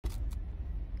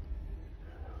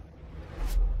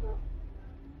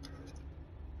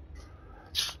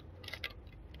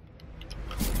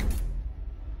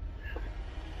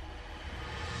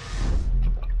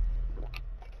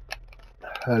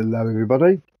Hello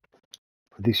everybody,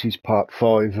 this is part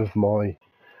 5 of my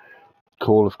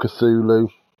Call of Cthulhu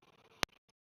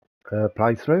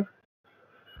playthrough.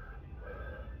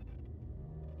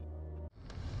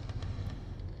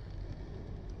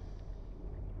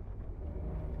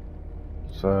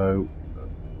 So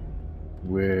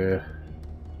we're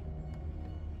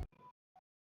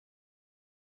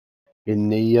in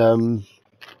the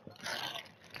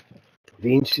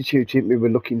institute. We were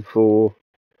looking for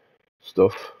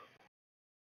stuff.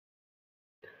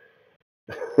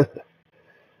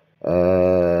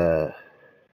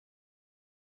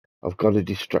 I've got to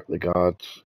distract the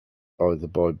guards either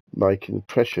by making the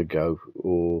pressure go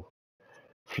or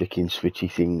flicking switchy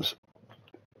things.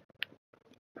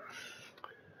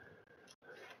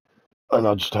 And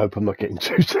I just hope I'm not getting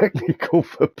too technical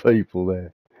for people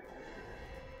there.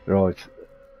 Right,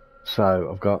 so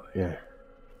I've got, yeah.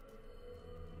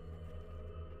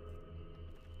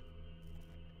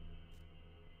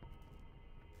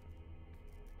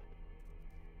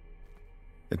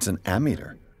 It's an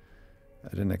ammeter. I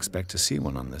didn't expect to see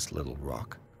one on this little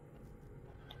rock.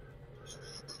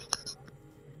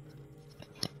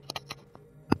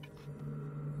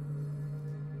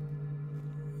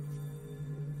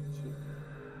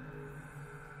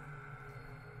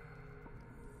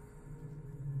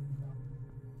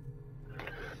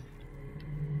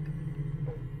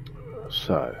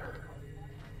 So,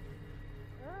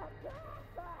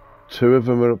 2 of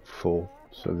them are up full,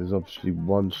 so there's obviously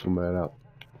one somewhere out.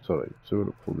 Sorry, 2 are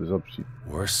up full, there's obviously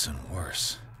Worse and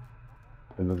worse.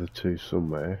 another 2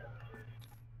 somewhere.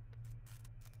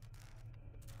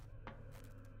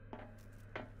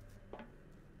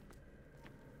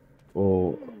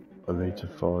 Or I need to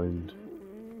find...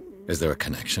 Is there a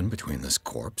connection between this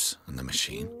corpse and the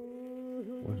machine?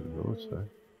 I don't know what's that.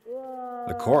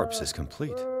 The corpse is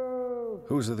complete.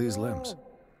 Whose are these limbs?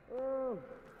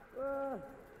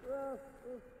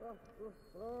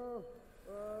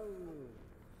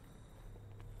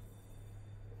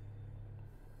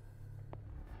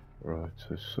 Right,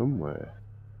 so somewhere...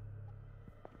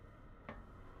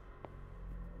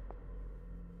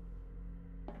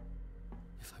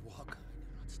 If I walk, I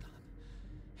do not stop.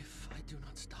 If I do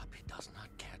not stop, he does not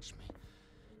catch me.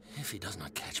 If he does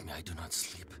not catch me, I do not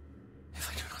sleep. If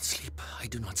I do not sleep, I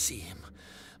do not see him.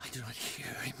 I do not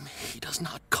hear him. He does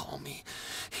not call me.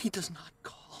 He does not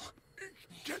call.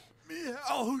 Get me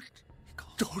out!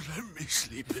 Don't let me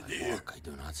sleep in here. Walk, I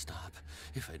do not stop.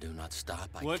 If I do not stop,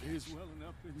 I What can't. is welling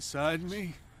up inside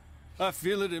me? I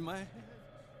feel it in my head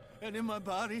and in my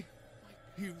body.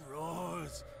 He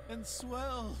roars and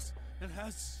swells and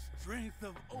has strength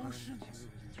of oceans. 1,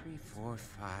 2, 3, 4,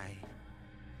 5,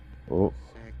 Oh,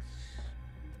 6.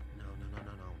 No,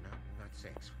 not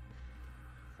 6.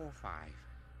 4, 5.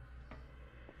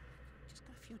 Just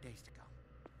got a few days to go.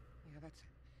 Yeah, that's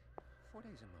it. 4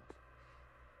 days at most.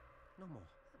 No more.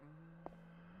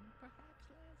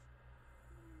 Perhaps less.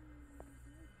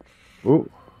 oh,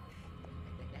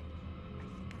 I think I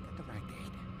got the right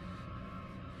date.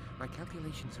 My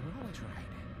calculations are always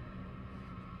right.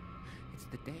 It's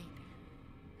the date.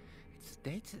 It's the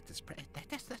dates at the spread.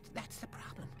 That's the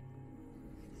problem.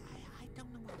 I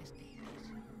don't know what this date is.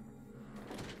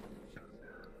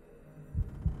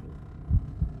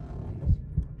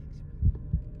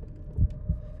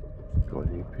 go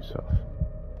on, you piss off.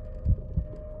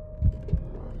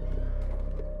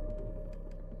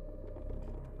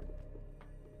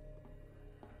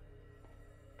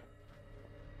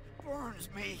 Burns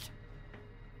me.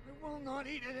 I will not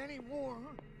eat it anymore.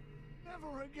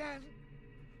 Never again.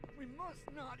 We must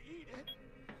not eat it.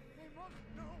 They must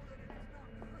know that it is not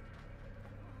good.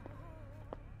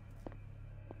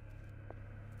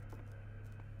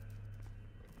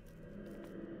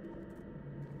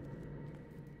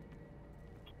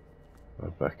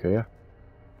 Right back here.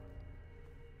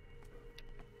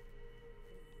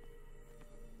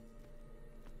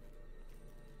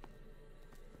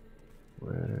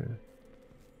 Where?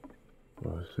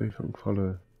 Well, see if I can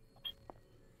follow.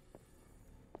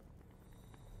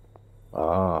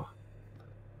 Ah,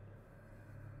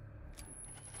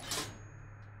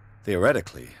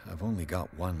 Theoretically, I've only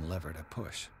got one lever to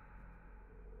push.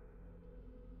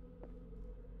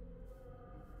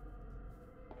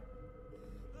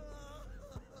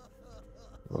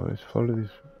 right, let's follow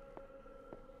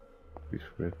this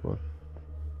red one.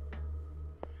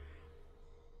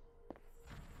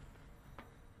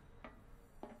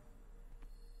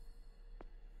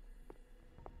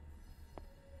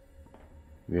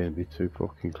 Yeah, be too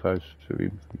fucking close to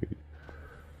him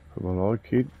for my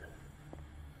liking.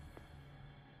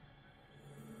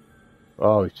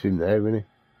 Oh, it's in there, isn't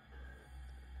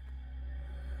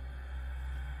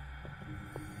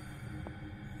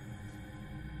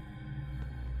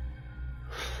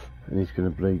And he's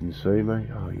going to bleed and see me.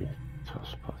 Oh, you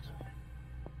tosspot.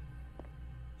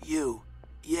 You.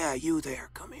 Yeah, you there.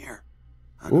 Come here.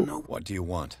 I don't know. What do you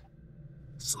want?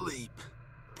 Sleep.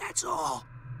 That's all.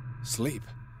 Sleep?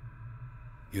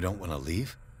 You don't want to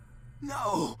leave?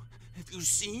 No. Have you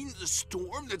seen the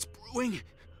storm that's brewing?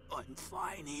 I'm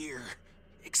fine here.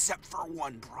 Except for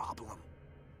one problem.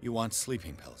 You want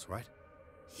sleeping pills, right?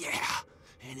 Yeah.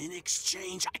 And in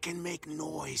exchange, I can make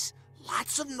noise.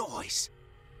 Lots of noise.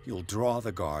 You'll draw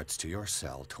the guards to your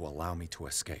cell to allow me to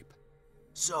escape.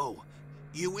 So,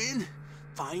 you in?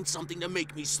 Find something to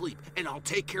make me sleep, and I'll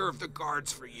take care of the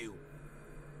guards for you.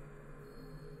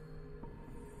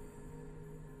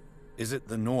 Is it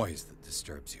the noise that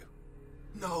disturbs you?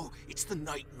 No, it's the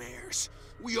nightmares.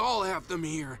 We all have them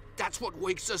here. That's what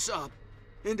wakes us up.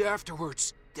 And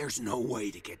afterwards, there's no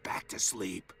way to get back to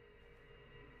sleep.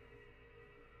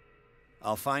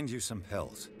 I'll find you some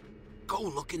pills. Go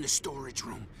look in the storage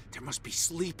room. There must be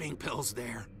sleeping pills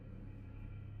there.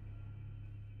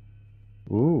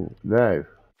 Ooh, now.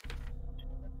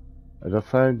 Have I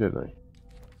found any?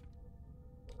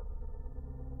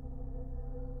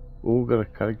 Oh, got a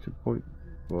character point.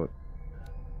 What?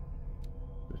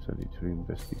 Let's add it to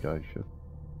investigation.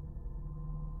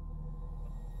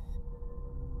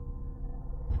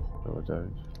 No, I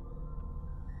don't.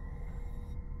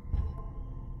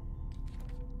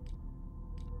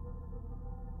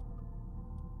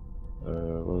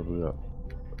 What have we got?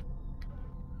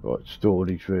 Right,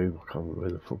 storage room. I can't remember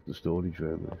where the fuck the storage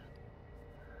room is.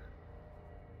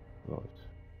 Right.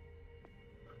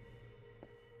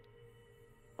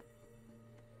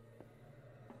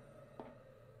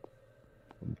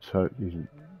 I'm totally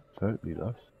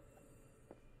lost.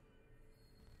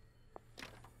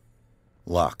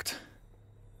 Locked.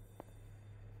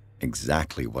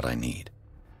 Exactly what I need.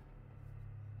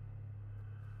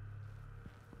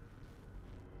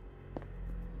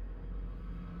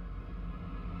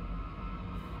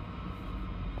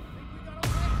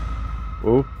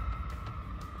 Oh.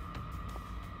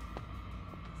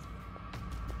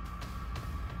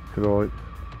 Can I?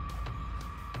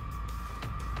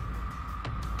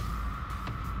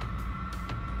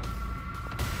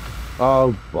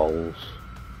 Oh, balls.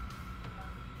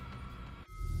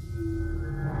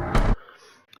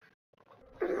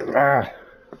 Ah.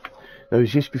 Now,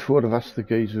 is this before I've asked the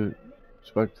geezer,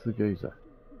 spoke to the geezer?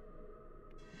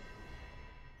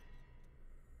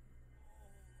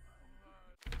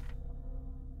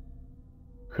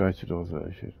 Created our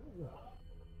version.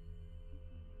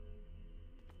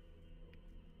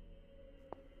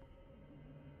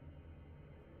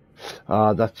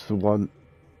 Ah, that's the one.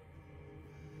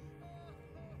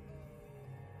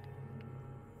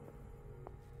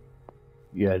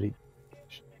 Yeah, he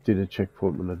did a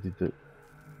checkpoint when I did the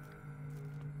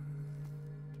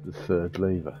third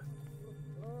lever.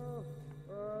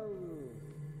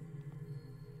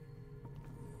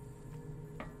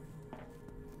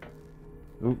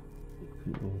 Oh,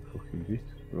 fucking bit.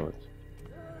 Right.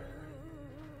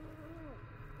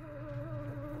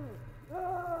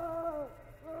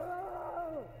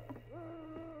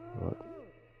 Right.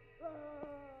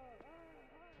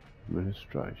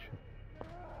 Administration.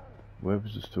 Where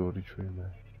was the storage room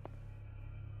there?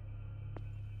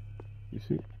 You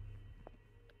see?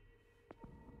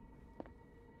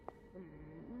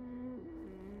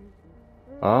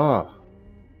 Ah!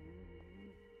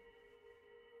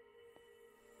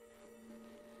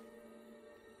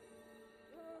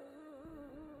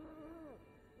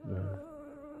 No.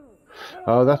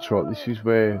 Oh, that's right. This is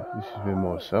where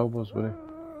my cell was, wasn't it?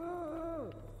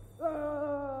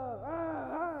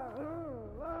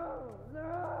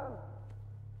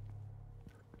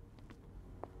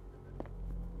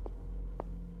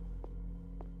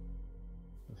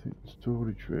 I think the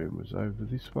storage room was over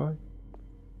this way.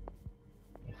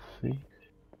 I think.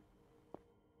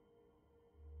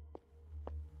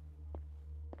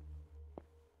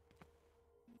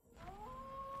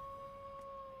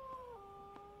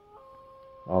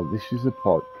 Oh, this is the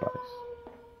pipe place.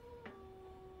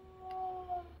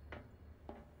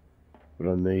 But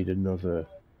I need another.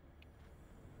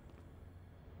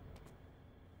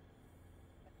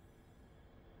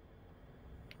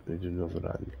 Need another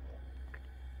hand.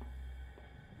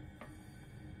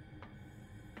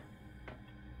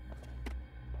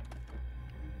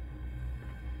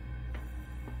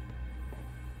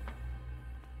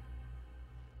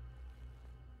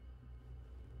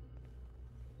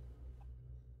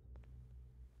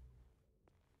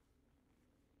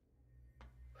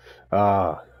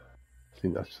 Ah, I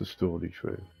think that's the storage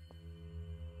room.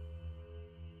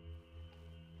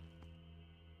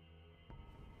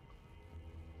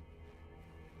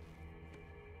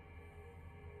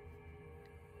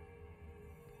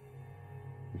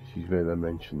 is where they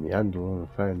mentioned the handle, and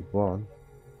I found one.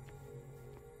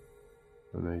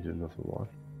 I need another one.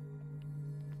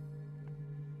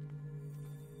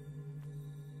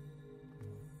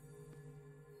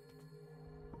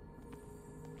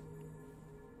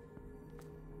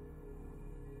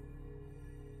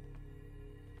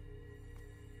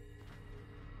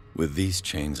 With these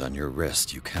chains on your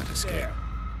wrist, you can't escape.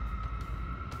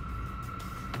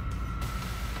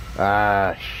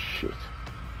 Ah, shit.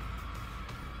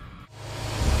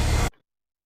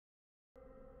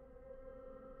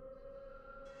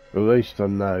 At least I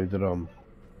know that I'm...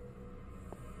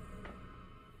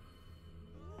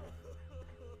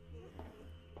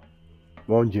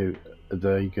 Mind you, are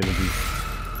they going to be...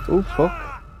 Oh,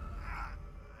 fuck.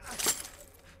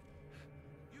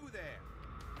 You there.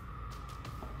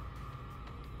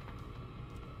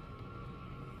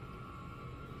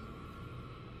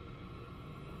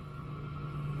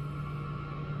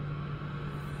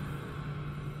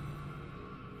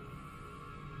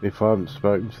 If I haven't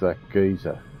spoken to that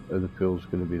geezer, are the pills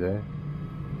going to be there?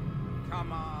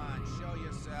 Come on, show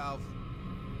yourself.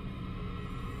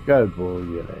 Go, boy,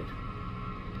 you lad.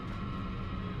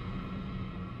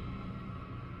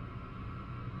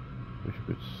 Wish I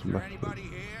could Is there smack anybody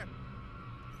them. here?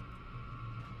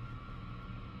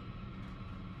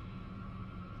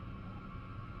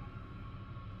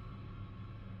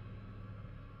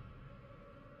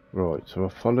 Right, so I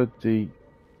followed the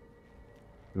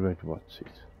red what's it.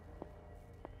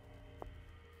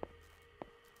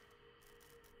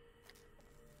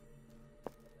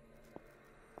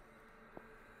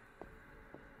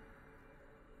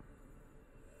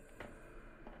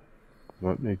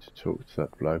 Might need to talk to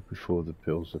that bloke before the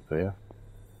pills appear.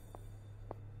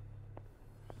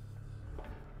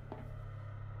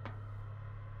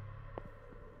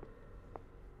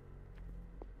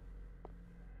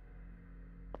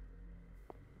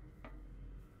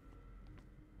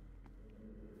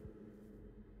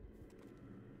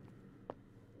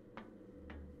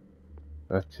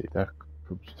 That's it, that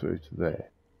comes through to there.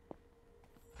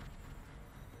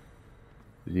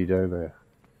 Is he down there?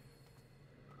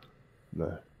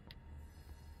 No.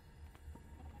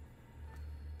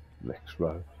 Next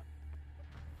row.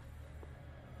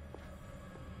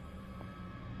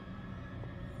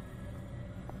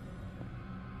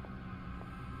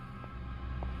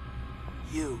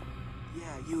 You.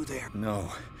 Yeah, you there.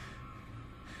 No.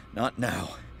 Not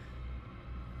now.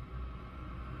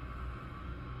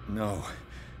 No.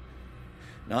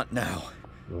 Not now.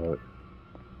 Right.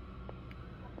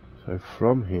 So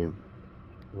from him,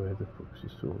 where the fuck's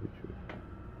his storage room?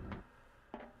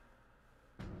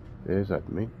 There's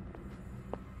admin.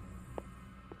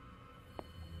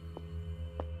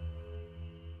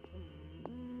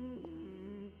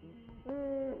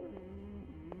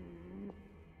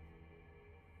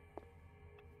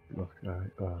 Okay,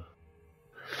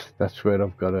 that's where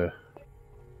I've gotta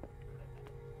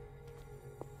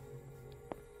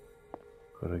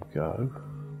go.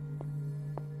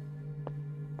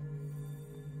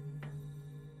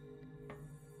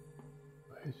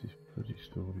 Where's this bloody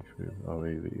storage room? Oh,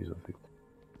 here it is, I think.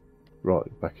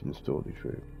 Right, back in the storage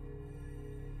room.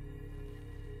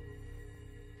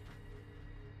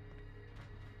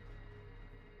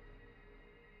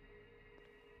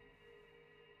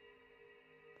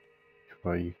 Which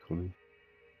way are you coming?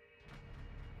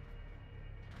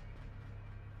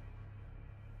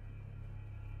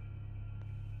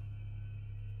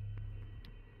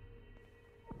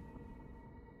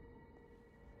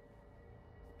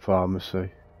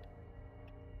 Pharmacy.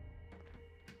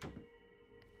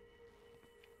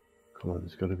 Come on,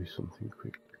 there's got to be something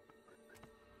quick.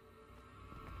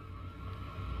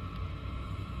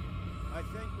 I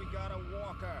think we got a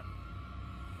walker.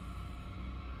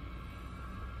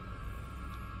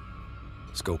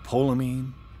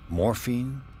 Scopolamine,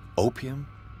 morphine, opium.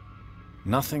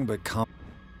 Nothing but common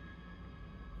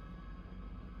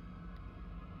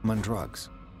drugs.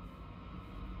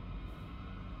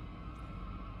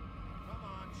 Come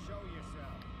on, show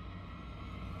yourself.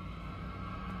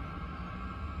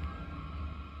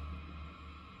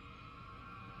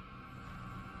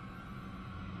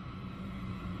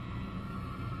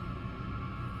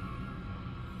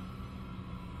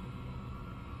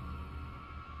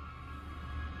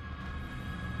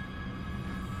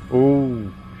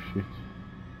 Oh, shit.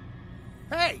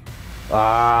 Hey!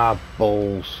 Ah,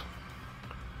 balls.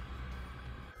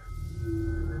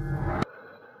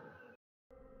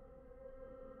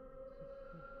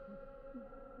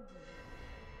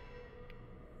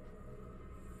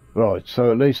 Right,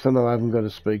 so at least I know I haven't got to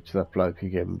speak to that bloke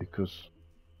again because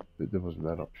there wasn't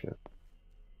that option.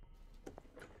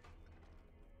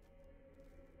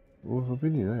 What have I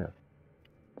been in there?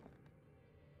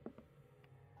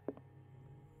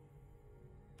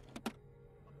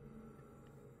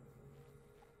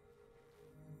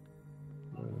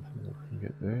 I don't think I can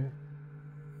get there.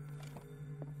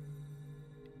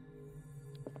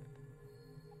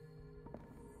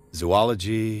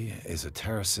 Zoology,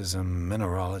 esotericism,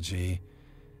 mineralogy,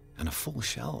 and a full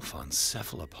shelf on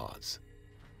cephalopods.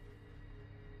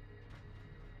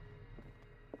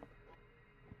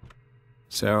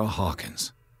 Sarah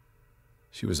Hawkins.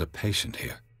 She was a patient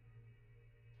here.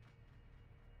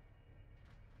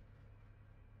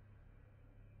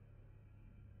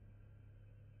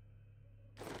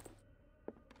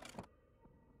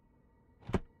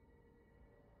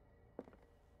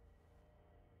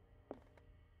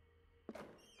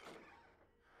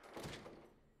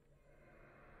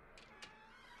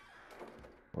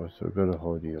 Oh, so I've got to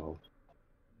hide the old.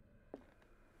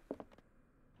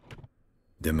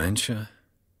 Dementia?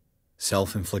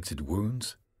 Self-inflicted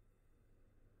wounds?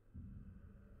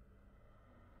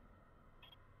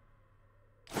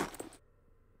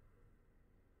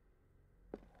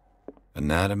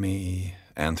 Anatomy,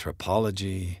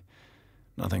 anthropology,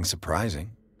 nothing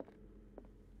surprising.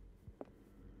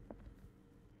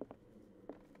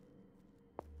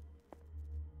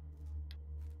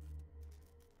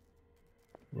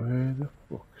 Where the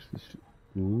fuck's this?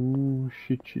 Ooh,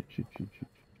 shit.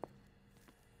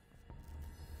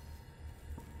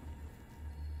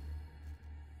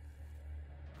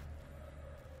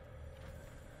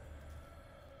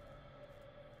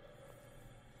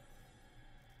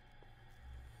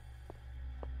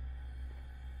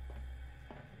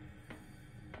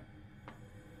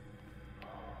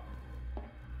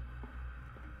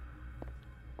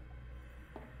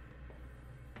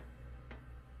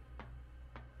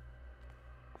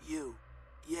 You.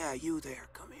 Yeah, you there.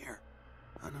 Come here.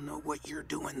 I don't know what you're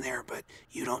doing there, but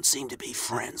you don't seem to be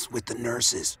friends with the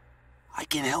nurses. I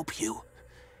can help you.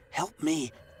 Help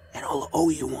me, and I'll owe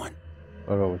you one. I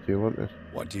don't know what you want this.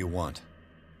 What do you want?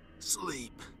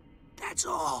 Sleep. That's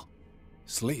all.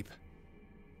 Sleep.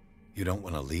 You don't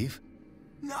want to leave?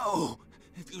 No.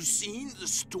 Have you seen the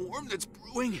storm that's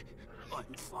brewing? I'm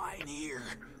fine here.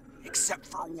 Except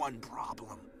for one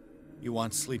problem. You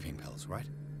want sleeping pills, right?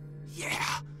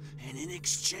 Yeah. And in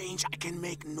exchange, I can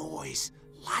make noise.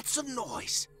 Lots of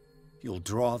noise. You'll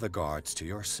draw the guards to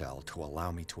your cell to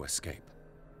allow me to escape.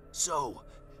 So,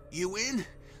 you in?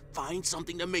 Find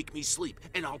something to make me sleep,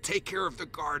 and I'll take care of the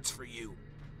guards for you.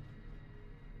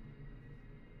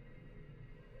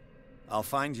 I'll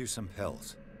find you some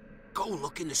pills. Go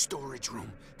look in the storage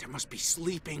room. There must be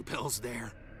sleeping pills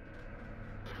there.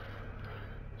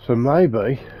 So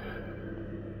maybe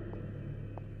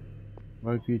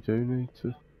you do need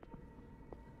to.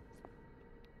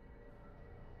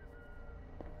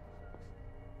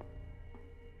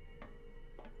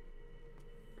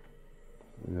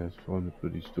 Let's find the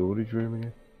bloody storage room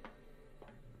again.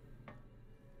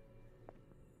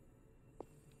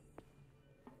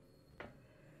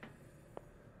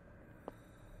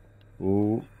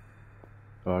 Oh,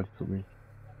 guard coming.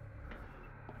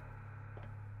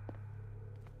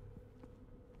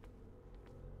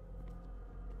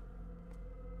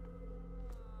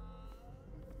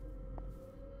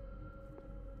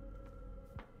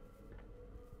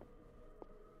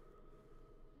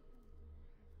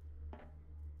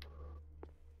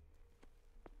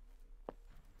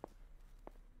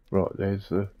 Right, there's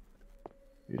the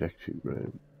electric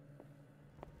room.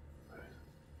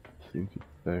 I think it's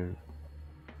there.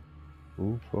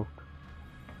 Oh, fuck.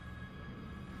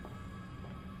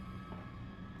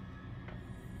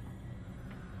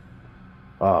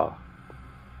 Ah.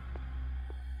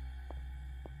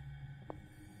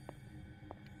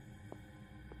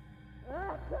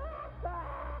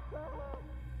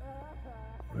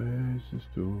 Where's the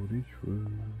storage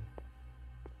room?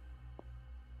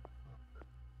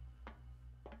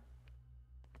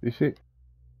 This it?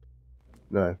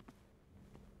 No.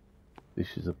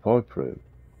 This is a pipe room.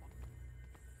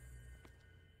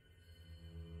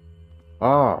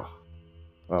 Ah!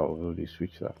 Oh, I've already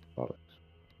switched that. Bollocks.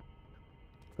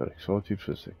 Got excited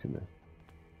for a second there.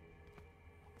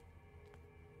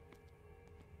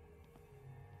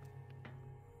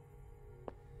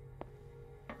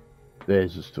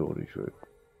 There's the storage room.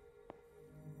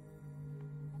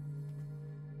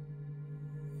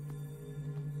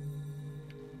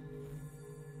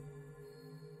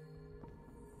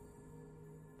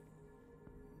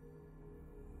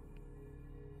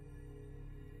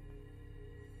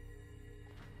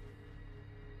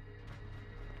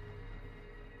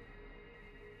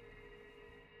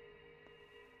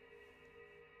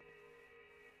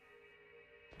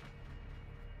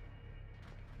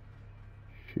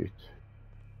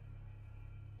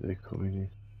 They're coming in.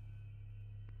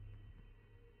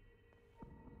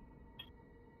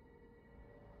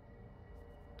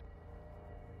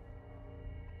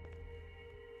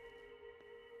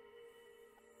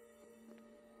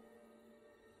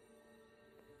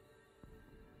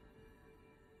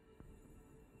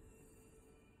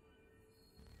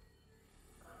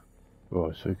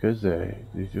 Right, so it goes there.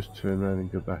 You just turn around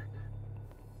and go back.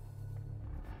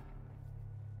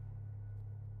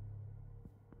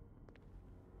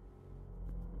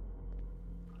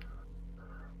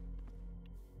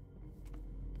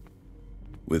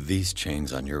 With these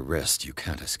chains on your wrist, you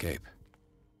can't escape.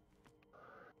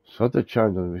 So the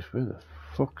chains on this, where the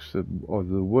fuck's the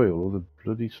on the wheel or the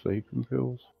bloody sleeping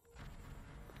pills?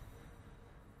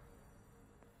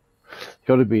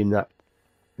 Got to be in that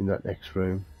next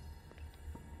room.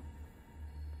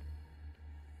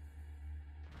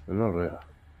 They're not there.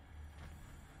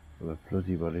 Well, they're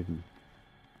bloody well hidden.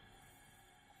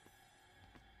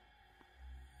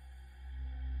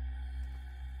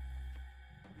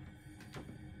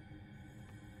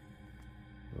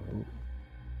 Oh.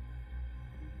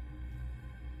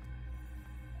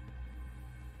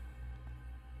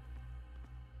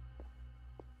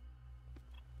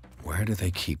 Where do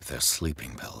they keep their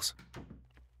sleeping pills?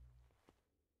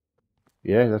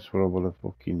 Yeah, that's what I want to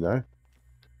fucking know.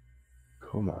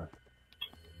 Come on.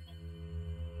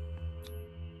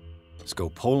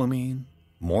 Scopolamine?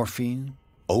 Morphine?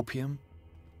 Opium?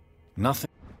 Nothing.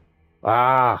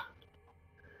 Ah!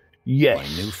 Yes!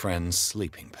 My new friend's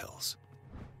sleeping pills.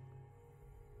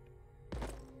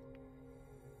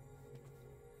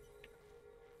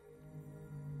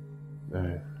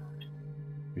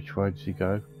 Which way does he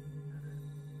go?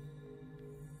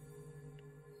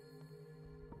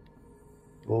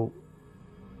 Oh.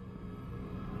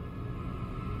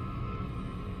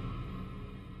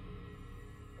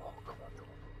 Oh, come on.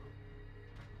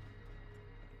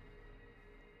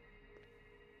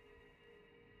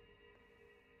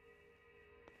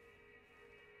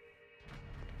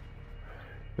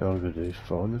 Now all I'm gonna do is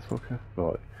find the fucker.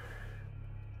 Right.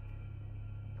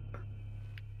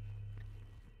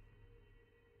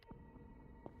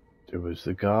 There was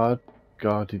the guarding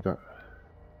that.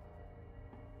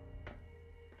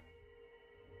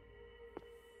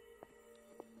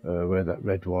 Where that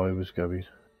red wire was going.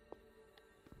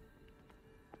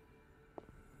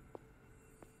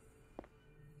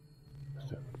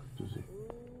 Does it?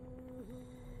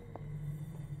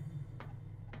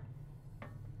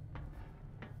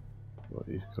 Right,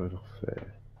 he's going off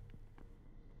there.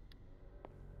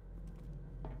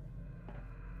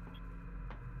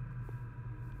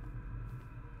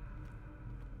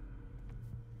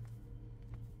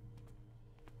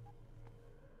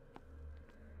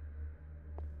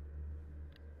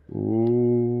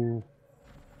 Ooh.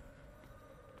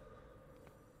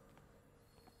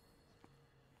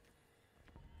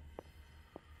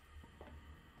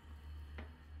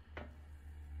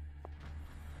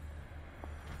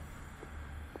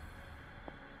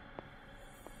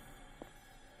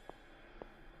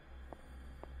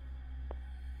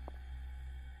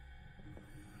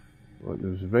 Right,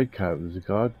 there was a red coat, there was a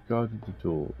guarded the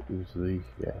door. It was the,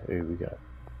 yeah, here we go.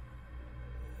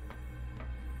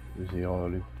 It was the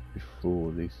island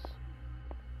before this.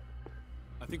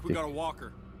 I think we got a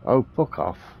walker. Oh, fuck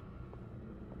off.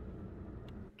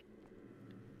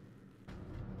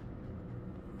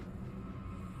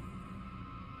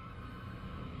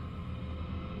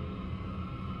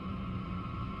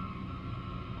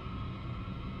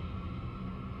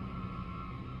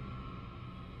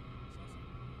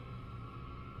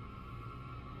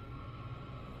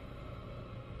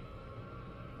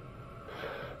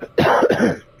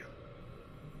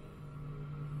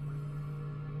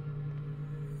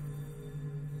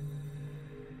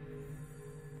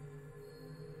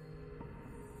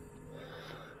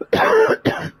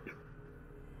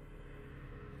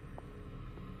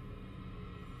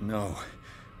 No.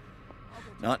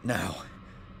 Not now.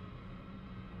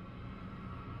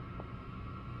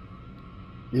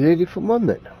 You need it from one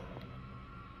then?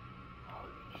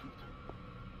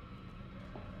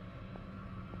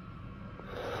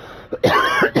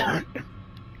 I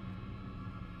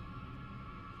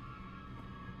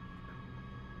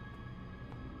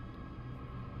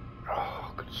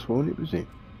could have sworn it was him.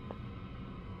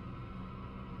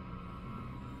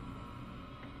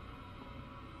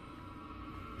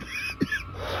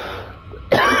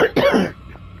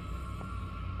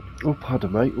 Oh,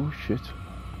 pardon mate, oh shit.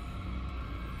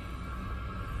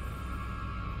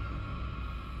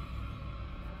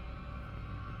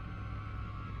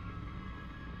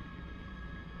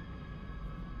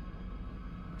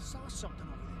 I saw something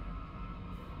over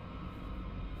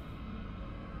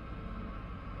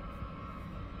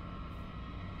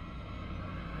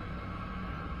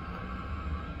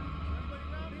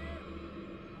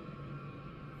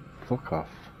Fuck off.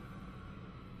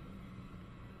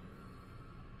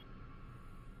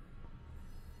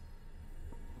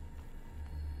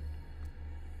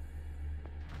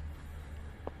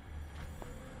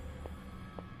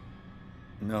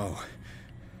 No.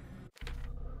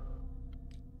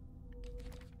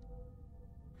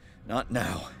 Not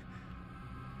now.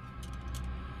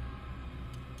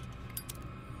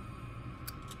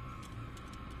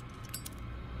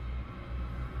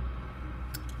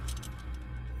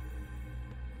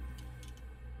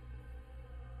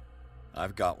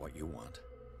 I've got what you want.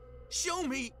 Show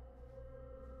me!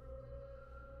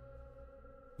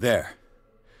 There.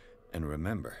 And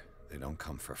remember, they don't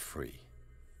come for free.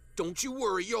 Don't you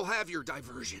worry, you'll have your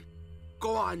diversion.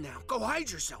 Go on now, go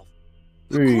hide yourself.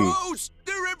 The Hey. crows!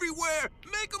 They're everywhere!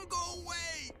 Make them go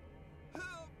away!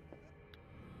 Help.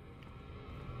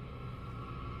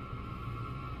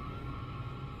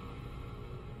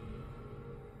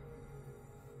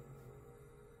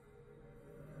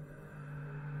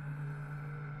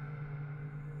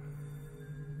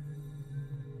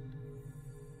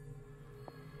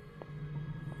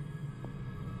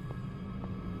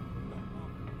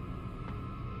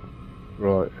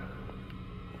 Right.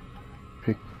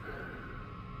 Pick.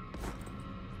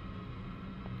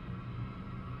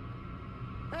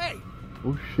 Hey!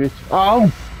 Oh shit.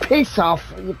 Oh, piss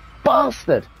off, you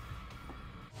bastard!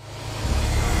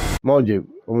 Mind you,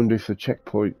 I wonder if the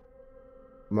checkpoint.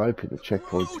 I'm hoping the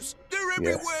checkpoint. Crows! They're Yeah.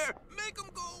 everywhere! Make them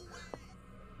go away!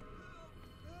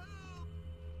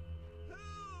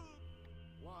 Help!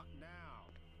 What now?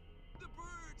 The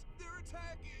birds! They're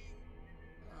attacking!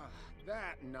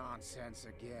 That nonsense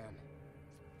again.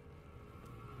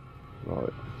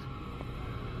 Right. I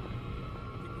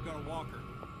think we got a walker.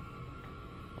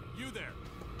 You there?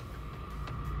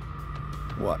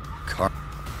 What car?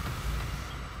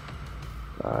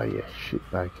 Ah, yeah,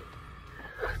 shitbag.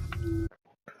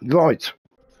 Right.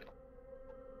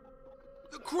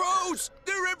 The crows!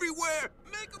 They're everywhere!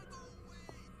 Make them go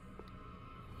away!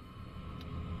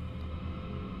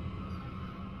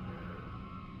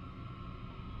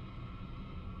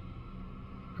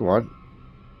 Come on.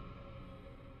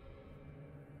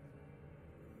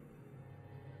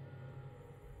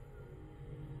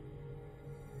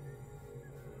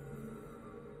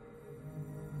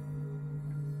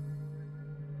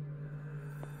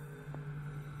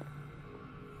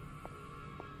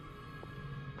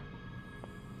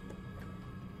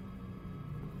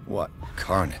 What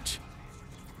carnage?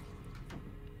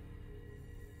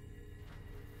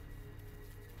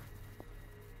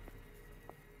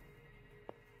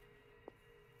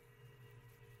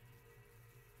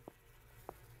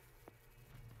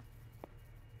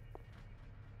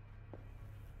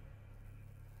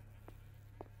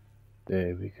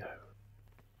 There we go.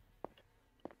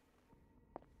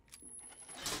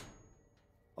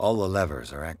 All the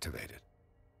levers are activated.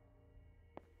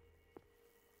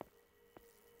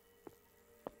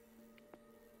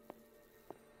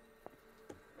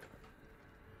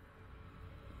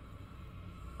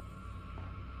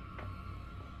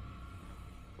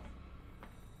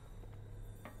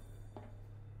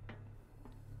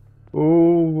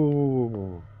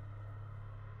 Oh.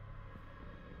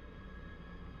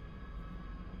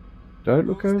 Don't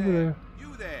look Who's over there.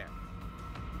 You there?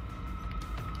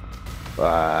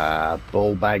 Ah,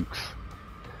 ball bags.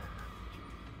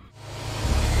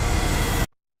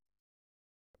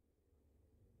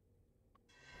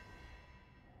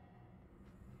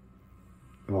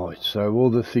 Right, so all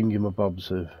the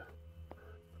thingamabobs are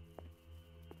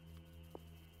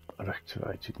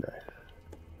activated now.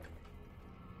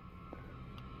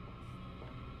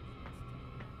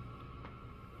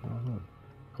 Oh,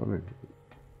 come in.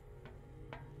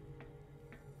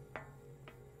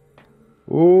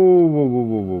 Whoa, whoa, whoa,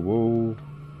 whoa, whoa, whoa.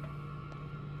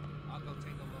 I'll go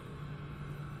take a look.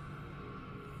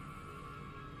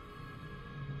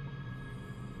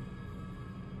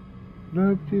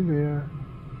 Nobody there.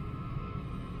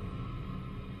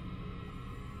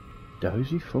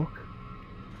 Dozy fuck.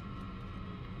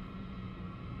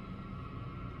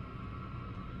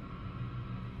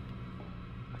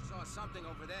 I saw something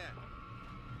over there.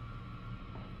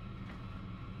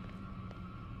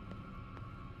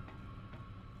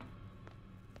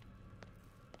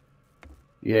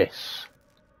 Yes.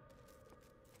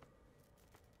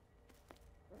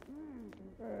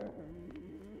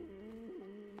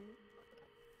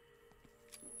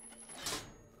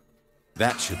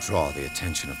 That should draw the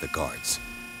attention of the guards.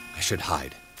 I should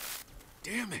hide.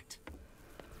 Damn it!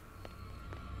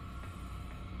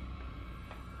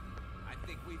 I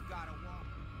think we've got a walk.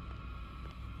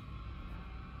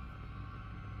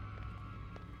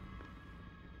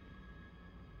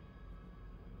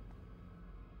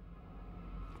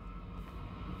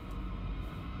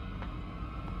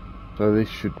 So this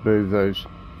should move those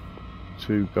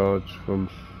 2 guards from...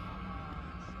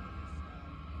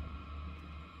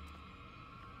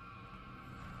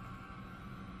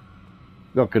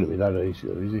 Not going to be that easy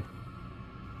though, is it?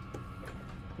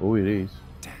 Oh, it is.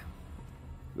 Damn.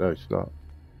 No, it's not.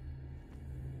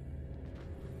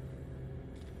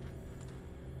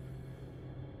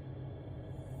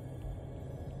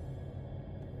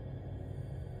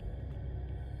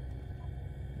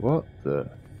 What the?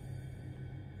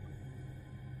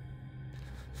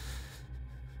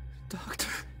 Doctor,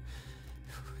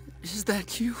 is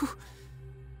that you?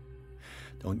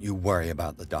 Don't you worry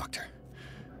about the doctor.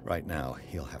 Right now,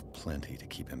 he'll have plenty to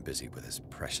keep him busy with his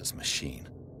precious machine.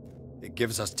 It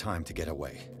gives us time to get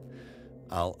away.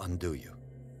 I'll undo you.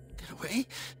 Get away?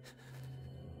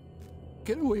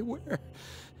 Get away where?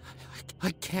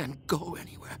 I can't go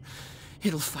anywhere.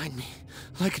 It'll find me,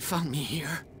 like it found me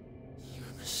here.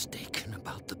 You're mistaken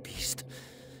about the beast.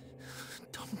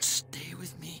 Don't stay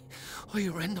with me, or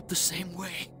you'll end up the same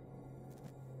way.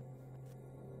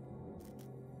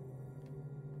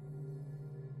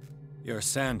 You're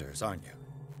Sanders, aren't you?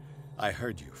 I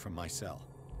heard you from my cell.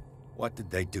 What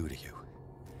did they do to you?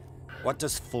 What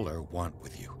does Fuller want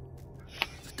with you?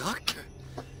 The doctor?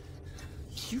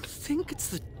 You think it's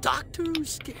the doctor who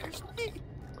scares me?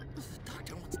 The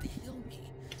doctor wants to heal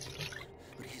me.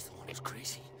 But he's the one who's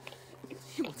crazy.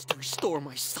 He wants to restore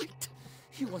my sight.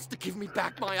 He wants to give me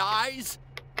back my eyes.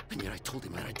 And yet I told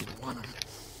him that I didn't want him.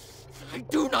 I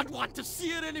do not want to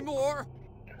see it anymore.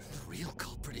 The real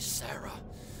culprit is Sarah.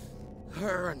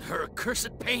 Her and her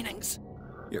accursed paintings.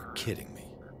 You're kidding me.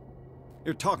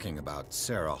 You're talking about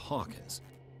Sarah Hawkins.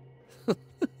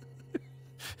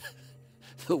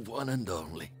 The one and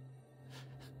only.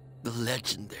 The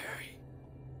legendary.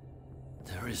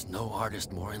 There is no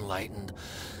artist more enlightened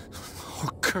or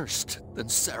cursed than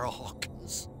Sarah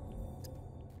Hawkins.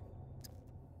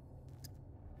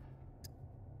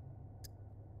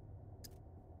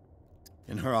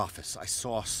 In her office, I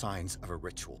saw signs of a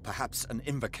ritual, perhaps an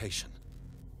invocation.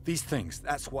 These things,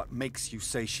 that's what makes you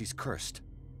say she's cursed.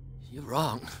 You're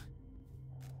wrong.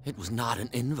 It was not an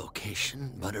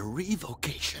invocation, but a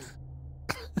revocation.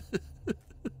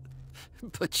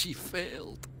 But she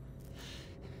failed.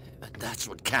 And that's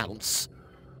what counts.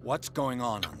 What's going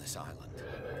on this island?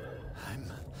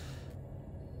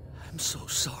 I'm so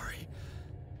sorry.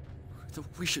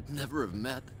 We should never have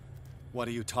met. What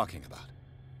are you talking about?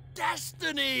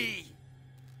 Destiny!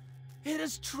 It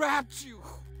has trapped you.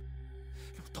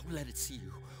 No, don't let it see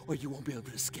you, or you won't be able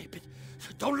to escape it.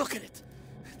 Don't look at it.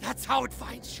 That's how it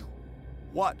finds you.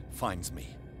 What finds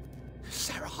me?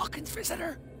 Sarah Hawkins'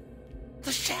 visitor.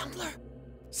 The Shambler.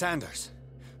 Sanders,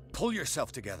 pull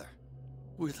yourself together.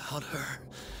 Without her,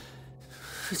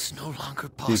 it's no longer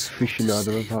possible. He's fishing to out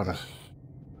of a save butter. me.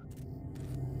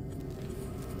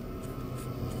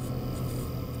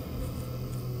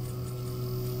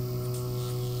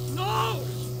 No!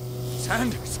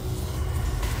 Sanders!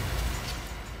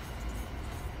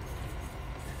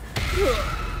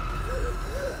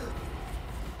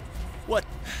 What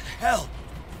the hell?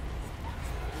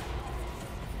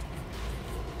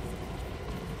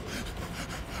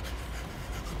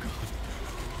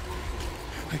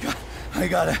 I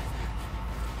gotta.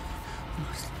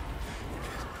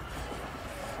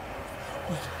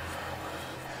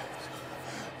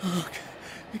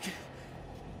 Okay.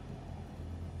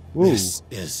 Whoa. This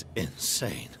is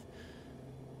insane.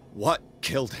 What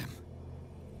killed him?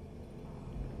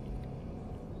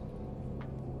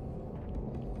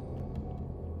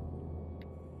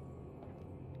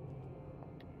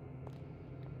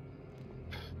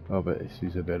 I bet this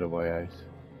is a better way out.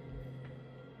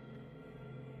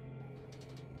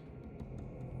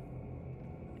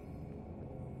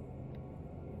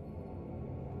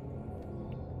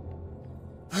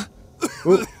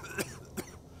 Oh,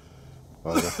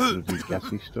 oh, that's gonna do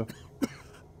gassy stuff.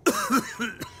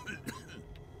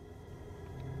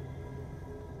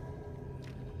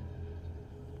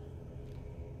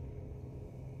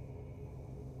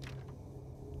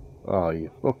 Oh,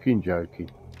 you're fucking joking.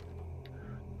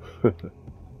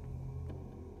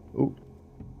 Oh.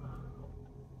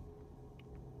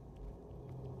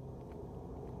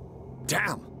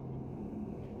 Damn!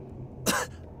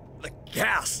 The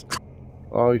gas!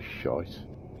 Oh, shite.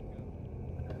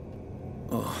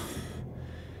 Oh.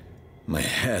 My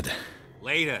head.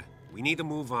 Later. We need to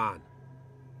move on.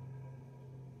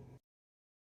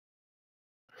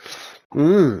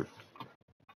 Mmm.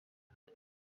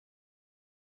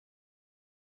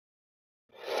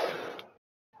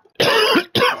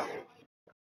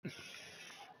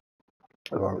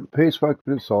 PS5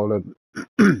 for Asylum.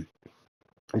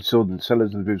 It's sold in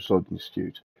sellers of the Riverside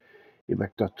Institute. He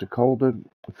met Dr. Colden,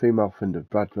 a female friend of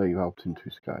Bradley who helped him to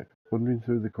escape. Wandering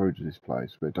through the corridors of this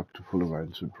place, where Dr. Fuller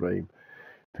ran supreme,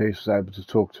 Pierce was able to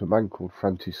talk to a man called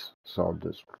Francis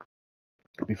Saunders.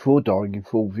 Before dying in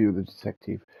full view of the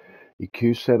detective, he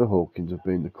accused Sarah Hawkins of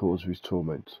being the cause of his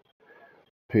torments.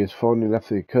 Pierce finally left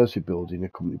the accursed building,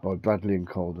 accompanied by Bradley and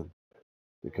Colden.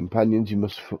 The companions in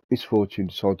misfortune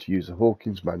decide to use the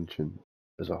Hawkins mansion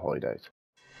as a hideout.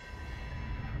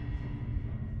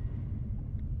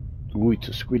 Ooh, it's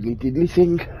a squiddly diddly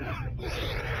thing.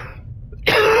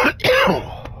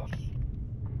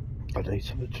 I need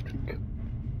something to drink.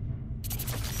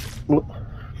 Oh.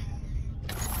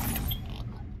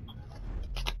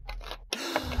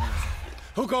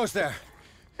 Who goes there?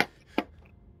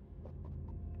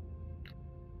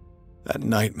 That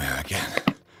nightmare again.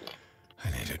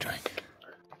 I need a drink.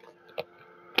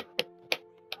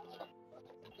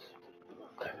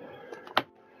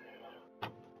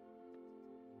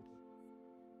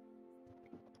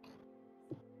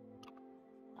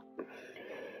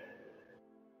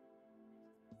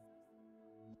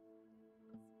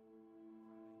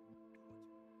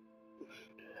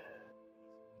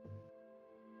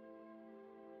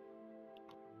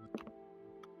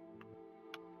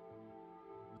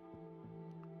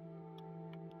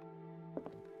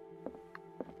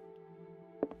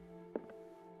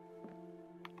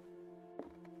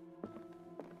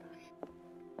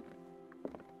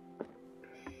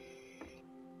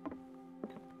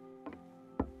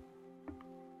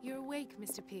 You're awake,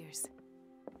 Mr. Pierce.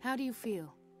 How do you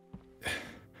feel?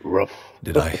 Rough.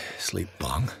 Did I sleep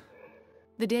long?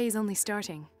 The day is only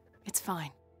starting. It's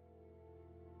fine.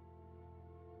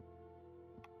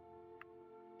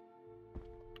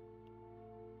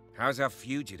 How's our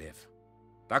fugitive?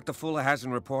 Dr. Fuller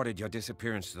hasn't reported your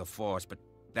disappearance to the force, but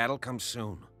that'll come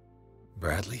soon.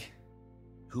 Bradley?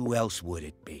 Who else would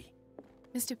it be?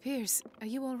 Mr. Pierce, are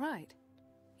you all right?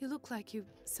 You look like you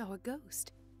saw a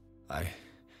ghost.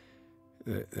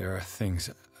 There are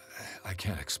things I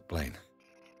can't explain.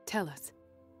 Tell us.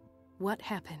 What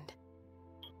happened?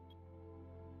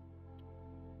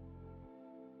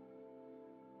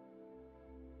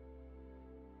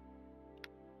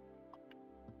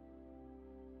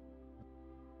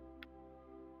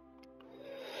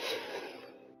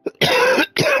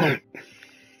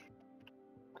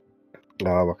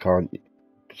 No, I can't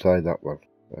say that one.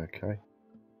 Okay.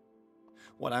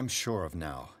 What I'm sure of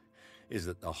now is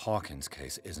that the Hawkins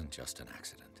case isn't just an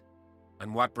accident.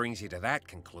 And what brings you to that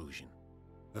conclusion?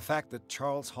 The fact that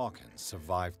Charles Hawkins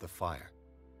survived the fire.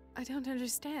 I don't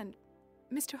understand.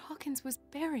 Mr. Hawkins was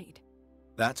buried.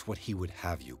 That's what he would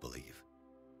have you believe.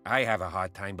 I have a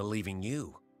hard time believing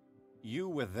you. You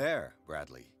were there,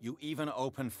 Bradley. You even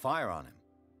opened fire on him.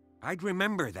 I'd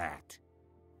remember that.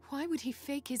 Why would he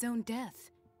fake his own death?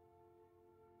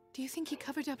 Do you think he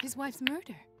covered up his wife's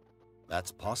murder?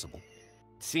 That's possible.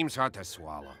 Seems hard to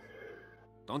swallow.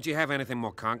 Don't you have anything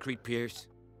more concrete, Pierce?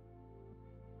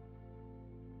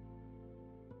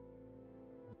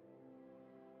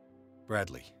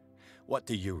 Bradley, what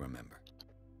do you remember?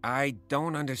 I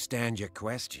don't understand your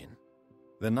question.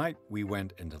 The night we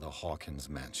went into the Hawkins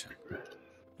mansion.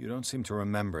 You don't seem to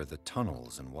remember the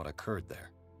tunnels and what occurred there.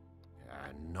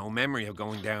 No memory of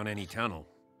going down any tunnel.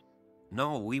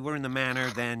 No, we were in the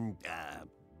manor, then,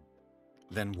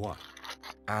 Then what?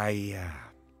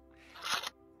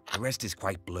 The rest is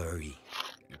quite blurry.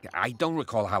 I don't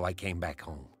recall how I came back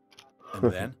home.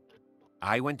 And then?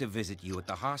 I went to visit you at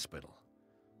the hospital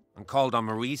and called on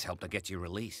Marie's help to get you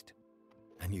released.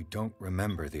 And you don't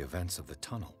remember the events of the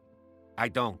tunnel? I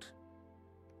don't.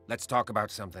 Let's talk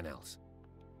about something else.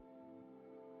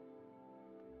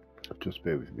 Just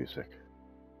bear with me a sec.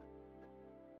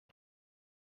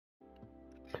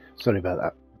 Sorry about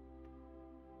that.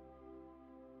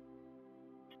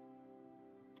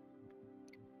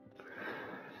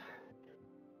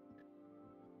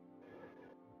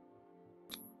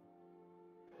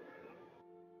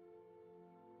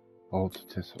 Old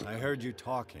Tessa. I heard you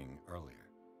talking earlier.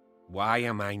 Why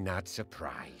am I not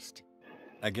surprised?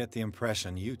 I get the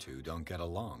impression you two don't get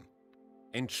along.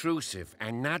 Intrusive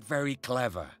and not very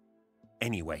clever.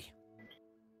 Anyway,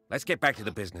 let's get back to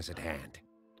the business at hand.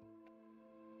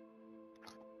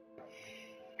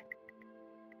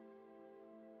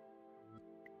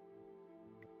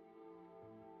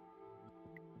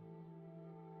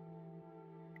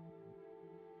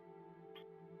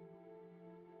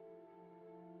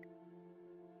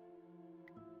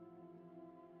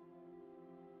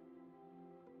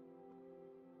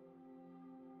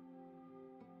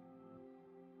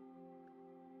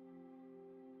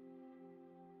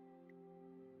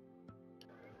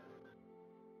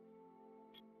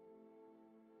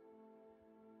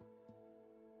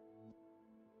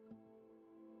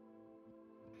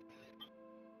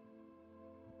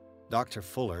 Dr.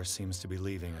 Fuller seems to be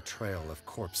leaving a trail of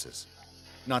corpses.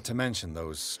 Not to mention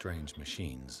those strange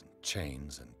machines,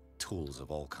 chains, and tools of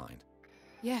all kind.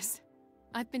 Yes.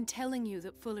 I've been telling you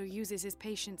that Fuller uses his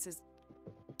patients as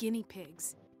guinea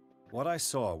pigs. What I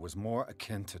saw was more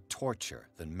akin to torture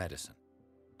than medicine.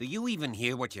 Do you even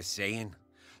hear what you're saying?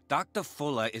 Dr.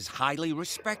 Fuller is highly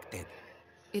respected.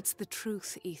 It's the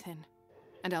truth, Ethan.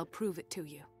 And I'll prove it to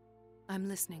you. I'm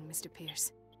listening, Mr.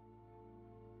 Pierce.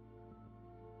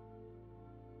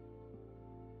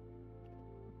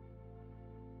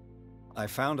 I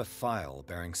found a file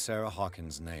bearing Sarah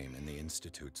Hawkins' name in the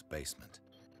Institute's basement.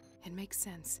 It makes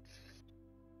sense.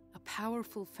 A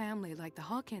powerful family like the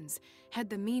Hawkins had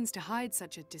the means to hide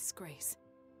such a disgrace.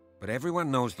 But everyone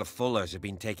knows the Fullers have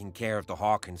been taking care of the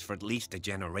Hawkins for at least a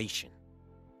generation.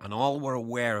 And all were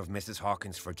aware of Mrs.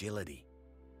 Hawkins' fragility.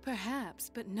 Perhaps,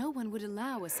 but no one would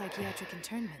allow a psychiatric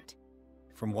internment.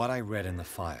 From what I read in the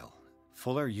file,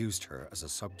 Fuller used her as a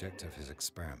subject of his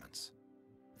experiments.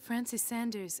 Francis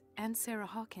Sanders and Sarah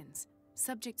Hawkins,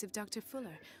 subjects of Dr.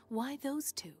 Fuller. Why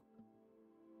those two?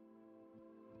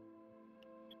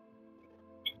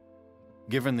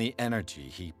 Given the energy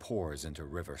he pours into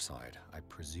Riverside, I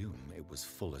presume it was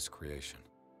Fuller's creation.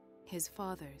 His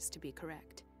father's, to be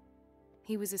correct.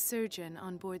 He was a surgeon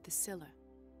on board the Scylla.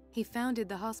 He founded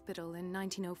the hospital in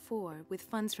 1904 with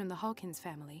funds from the Hawkins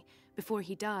family before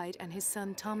he died and his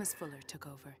son Thomas Fuller took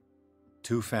over.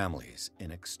 Two families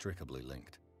inextricably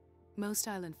linked. Most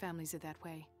island families are that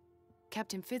way.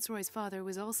 Captain Fitzroy's father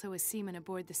was also a seaman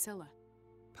aboard the Scylla.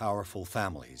 Powerful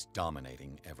families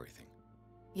dominating everything.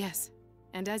 Yes,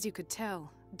 and as you could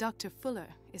tell, Dr. Fuller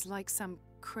is like some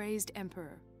crazed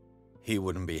emperor. He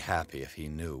wouldn't be happy if he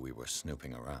knew we were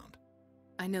snooping around.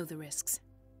 I know the risks.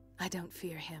 I don't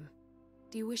fear him.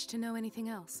 Do you wish to know anything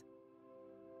else?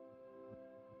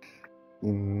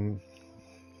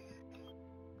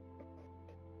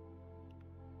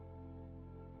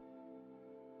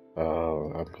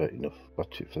 Oh, I've got enough.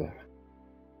 Watch it for that.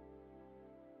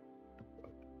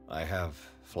 I have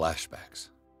flashbacks.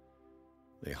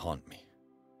 They haunt me.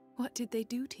 What did they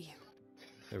do to you?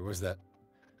 There was that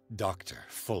Dr.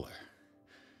 Fuller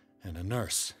and a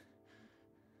nurse.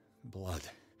 Blood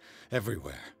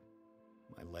everywhere.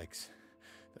 My legs,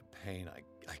 the pain,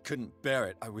 I couldn't bear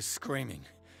it. I was screaming.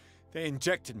 They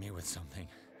injected me with something.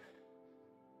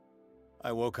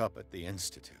 I woke up at the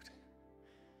Institute.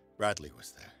 Bradley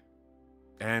was there.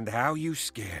 And how you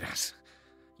scared us.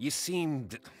 You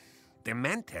seemed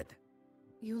demented.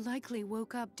 You likely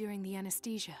woke up during the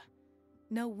anesthesia.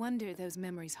 No wonder those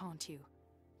memories haunt you.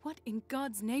 What in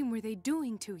God's name were they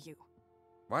doing to you?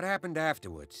 What happened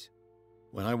afterwards?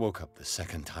 When I woke up the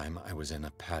second time, I was in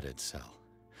a padded cell.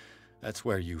 That's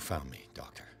where you found me,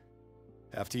 Doctor.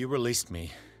 After you released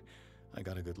me, I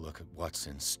got a good look at what's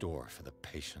in store for the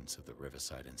patients of the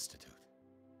Riverside Institute.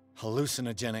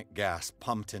 Hallucinogenic gas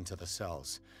pumped into the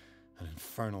cells. An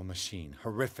infernal machine.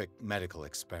 Horrific medical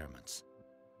experiments.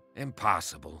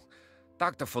 Impossible.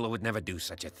 Dr. Fuller would never do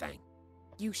such a thing.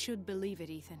 You should believe it,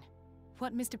 Ethan.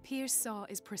 What Mr. Pierce saw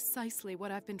is precisely what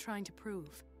I've been trying to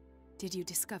prove. Did you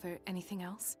discover anything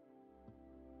else?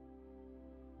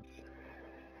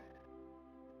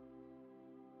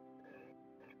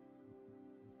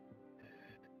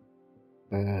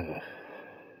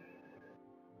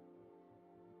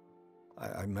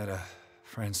 I met a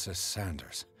Francis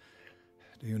Sanders.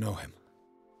 Do you know him?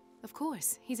 Of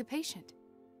course, he's a patient.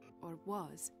 Or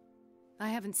was. I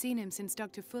haven't seen him since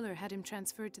Dr. Fuller had him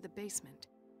transferred to the basement.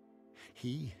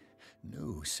 He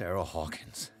knew Sarah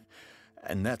Hawkins,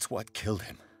 and that's what killed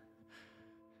him.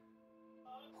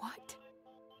 What?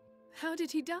 How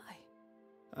did he die?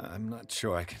 I'm not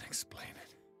sure I can explain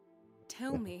it.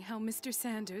 Tell me how Mr.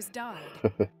 Sanders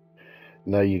died.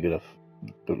 Now you're gonna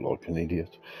look like an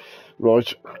idiot.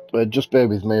 Right, just bear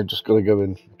with me. I've just got to go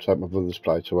and take my brother's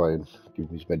plate away and give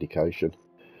him his medication.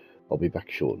 I'll be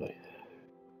back shortly.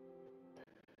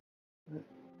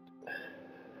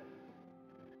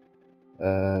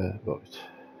 Right.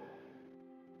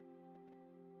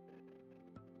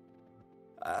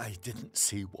 I didn't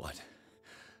see what,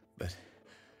 but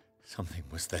something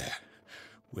was there,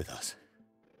 with us.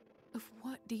 Of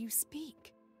what do you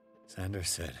speak? Sanders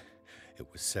said it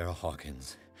was Sarah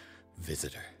Hawkins'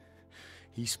 visitor.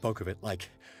 He spoke of it like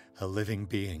a living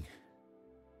being.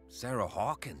 Sarah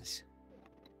Hawkins?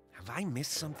 Have I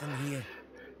missed something here?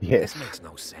 Yes. This makes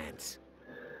no sense.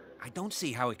 I don't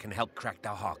see how it can help crack the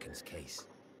Hawkins case.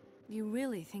 You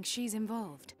really think she's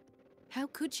involved? How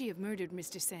could she have murdered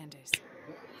Mr. Sanders?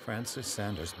 Francis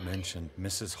Sanders mentioned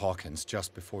Mrs. Hawkins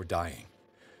just before dying.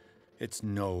 It's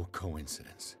no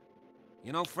coincidence.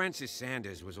 You know, Francis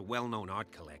Sanders was a well-known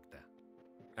art collector.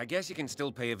 I guess you can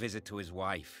still pay a visit to his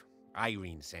wife,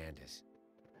 Irene Sanders.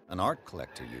 An art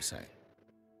collector, you say?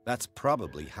 That's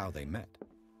probably how they met.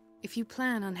 If you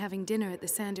plan on having dinner at the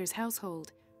Sanders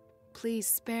household, please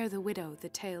spare the widow the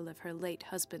tale of her late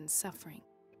husband's suffering.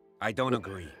 I don't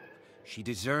agree. She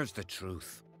deserves the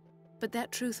truth. But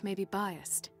that truth may be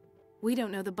biased. We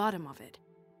don't know the bottom of it.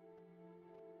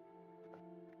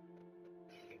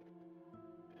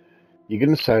 You're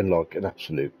going to sound like an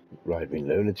absolute raving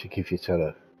lunatic if you tell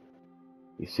her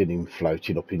you've seen him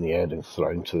floating up in the air and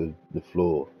thrown to the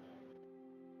floor.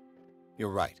 You're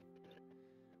right.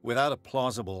 Without a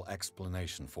plausible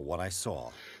explanation for what I saw,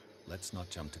 let's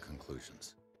not jump to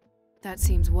conclusions. That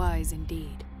seems wise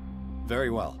indeed.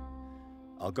 Very well.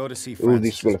 I'll go to see All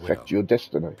Francis' this will affect widow. your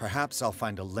destiny. Perhaps I'll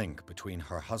find a link between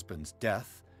her husband's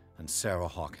death and Sarah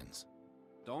Hawkins.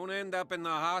 Don't end up in the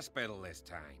hospital this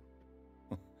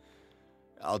time.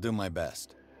 I'll do my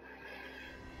best.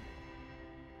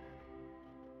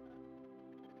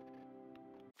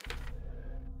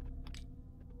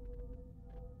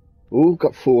 Oh,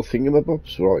 got 4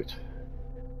 thingamabobs, right.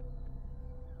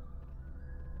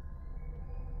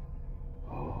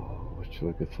 Oh, what should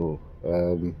I go for?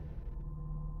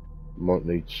 Might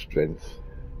need strength.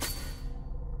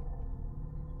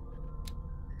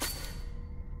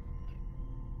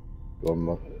 Go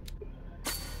on,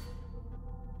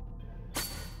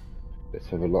 let's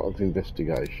have a lot of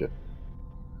investigation.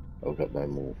 I've got no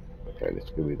more. Okay,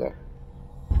 let's go with that.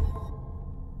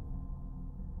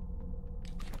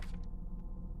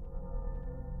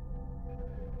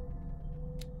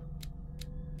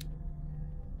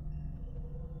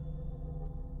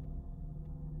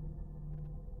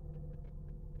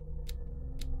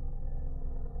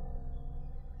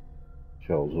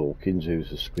 Charles Hawkins,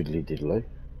 who's a squiddly diddly.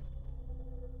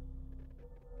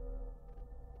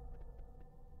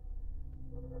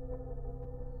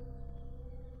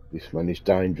 This man is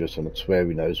dangerous, and I swear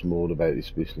he knows more about this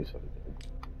business.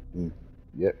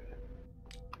 Yep.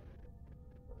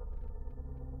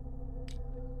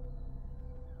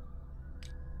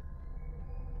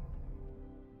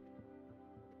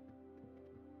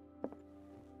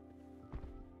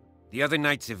 The other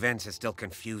night's events are still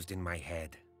confused in my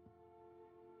head.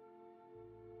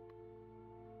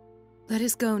 Let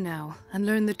us go now and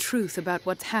learn the truth about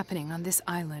what's happening on this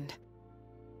island.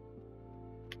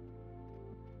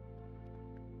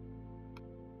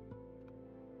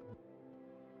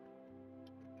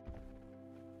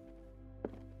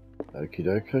 Okie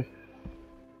dokie.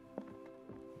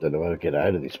 Don't know how to get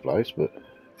out of this place, but...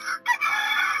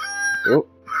 Oh!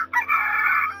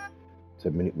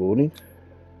 10-minute warning.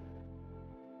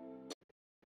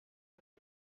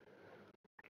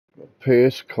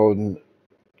 Pierce, Calder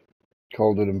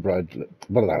and Bradley...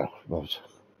 Blah, blah,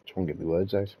 try and get my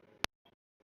words out.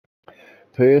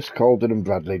 Pierce, Calder and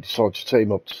Bradley decide to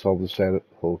team up to solve the Sarah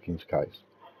Hawkins case.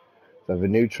 They have a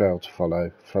new trail to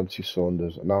follow. Francis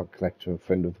Saunders, an art collector and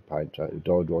friend of the painter who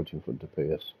died right in front of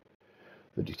Pierce.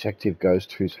 The detective goes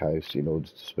to his house in order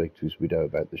to speak to his widow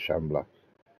about the shambler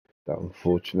that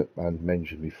unfortunate man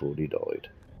mentioned before he died.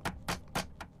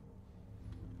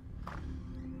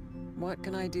 What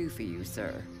can I do for you,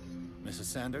 sir? Mrs.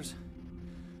 Sanders,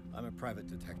 I'm a private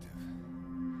detective.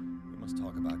 We must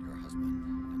talk about your husband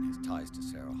and his ties to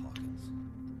Sarah Hawkins.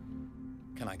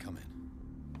 Can I come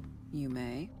in? You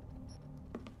may.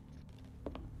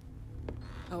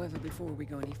 However, before we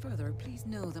go any further, please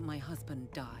know that my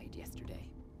husband died yesterday.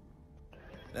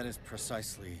 That is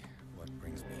precisely what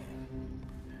brings me in.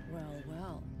 Well,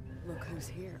 well, look who's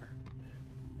here.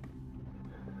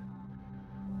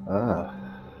 Ah.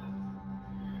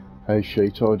 How's she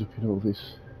tied up in all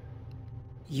this?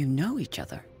 You know each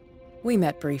other. We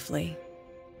met briefly.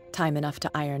 Time enough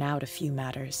to iron out a few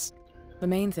matters. The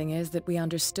main thing is that we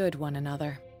understood one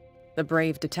another. The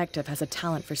brave detective has a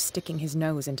talent for sticking his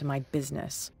nose into my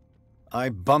business. I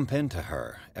bump into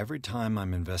her every time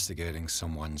I'm investigating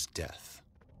someone's death.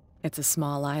 It's a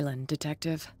small island,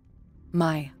 Detective.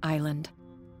 My island.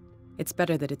 It's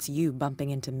better that it's you bumping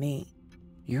into me.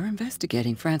 You're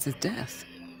investigating Francis' death.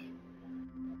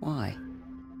 Why?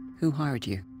 Who hired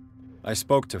you? I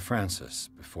spoke to Francis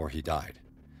before he died.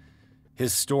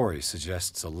 His story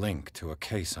suggests a link to a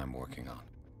case I'm working on.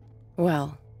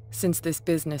 Well, since this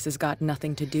business has got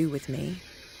nothing to do with me,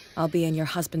 I'll be in your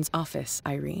husband's office,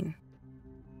 Irene.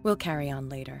 We'll carry on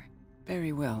later.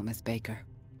 Very well, Miss Baker.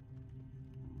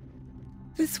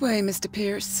 This way, Mr.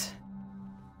 Pierce.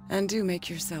 And do make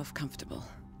yourself comfortable.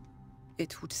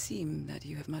 It would seem that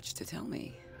you have much to tell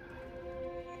me.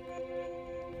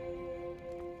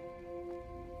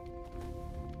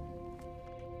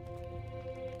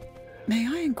 May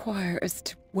I inquire as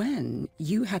to when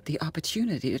you had the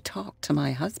opportunity to talk to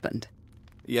my husband?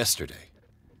 Yesterday.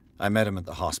 I met him at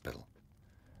the hospital.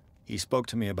 He spoke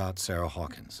to me about Sarah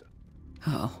Hawkins.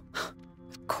 Oh,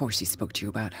 of course he spoke to you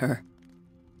about her.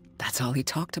 That's all he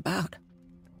talked about.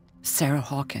 Sarah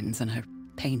Hawkins and her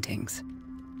paintings.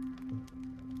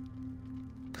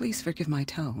 Please forgive my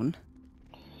tone.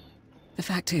 The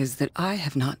fact is that I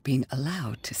have not been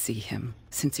allowed to see him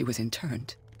since he was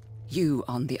interned. You,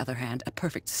 on the other hand, a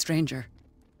perfect stranger,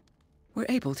 were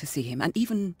able to see him and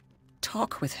even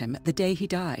talk with him the day he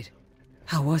died.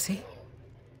 How was he?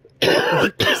 Were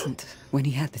you present when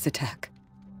he had this attack?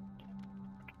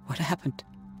 What happened?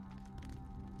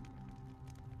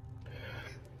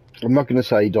 I'm not going to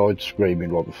say he died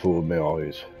screaming right before my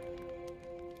eyes.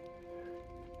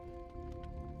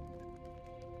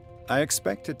 I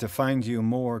expected to find you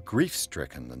more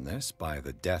grief-stricken than this by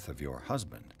the death of your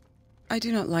husband. I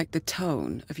do not like the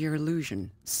tone of your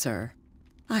allusion, sir.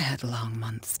 I had long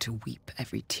months to weep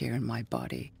every tear in my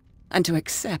body, and to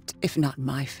accept, if not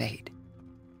my fate,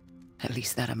 at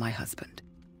least that of my husband.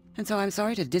 And so I'm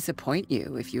sorry to disappoint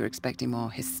you if you're expecting more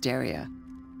hysteria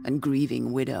and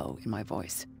grieving widow in my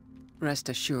voice. Rest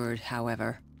assured,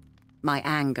 however, my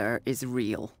anger is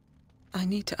real. I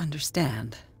need to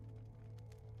understand.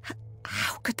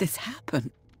 How could this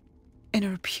happen? In a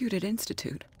reputed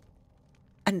institute?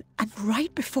 And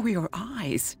right before your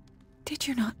eyes? Did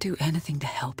you not do anything to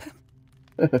help him?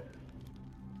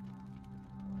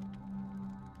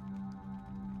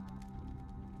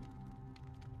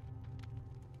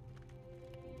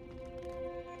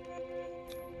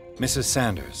 Mrs.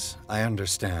 Sanders, I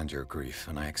understand your grief,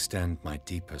 and I extend my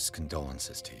deepest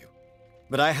condolences to you.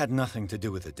 But I had nothing to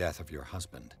do with the death of your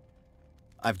husband.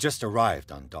 I've just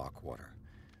arrived on Darkwater.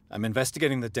 I'm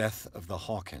investigating the death of the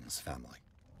Hawkins family.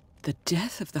 The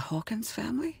death of the Hawkins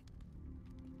family?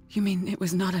 You mean it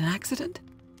was not an accident?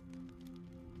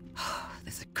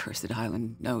 This accursed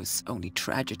island knows only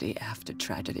tragedy after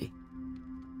tragedy.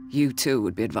 You too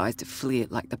would be advised to flee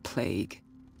it like the plague.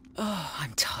 Oh,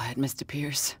 I'm tired, Mr.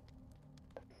 Pierce.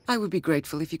 I would be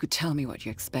grateful if you could tell me what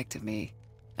you expect of me,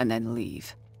 and then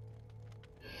leave.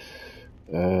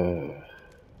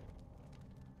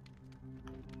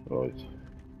 Right.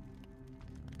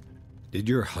 Did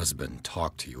your husband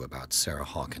talk to you about Sarah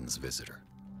Hawkins' visitor?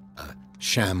 A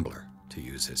shambler, to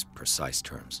use his precise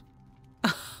terms.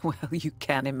 Well, you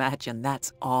can imagine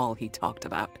that's all he talked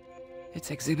about.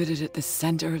 It's exhibited at the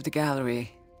center of the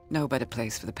gallery. No better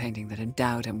place for the painting that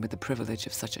endowed him with the privilege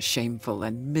of such a shameful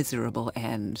and miserable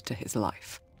end to his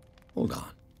life. Hold on.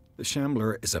 The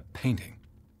Shambler is a painting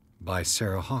by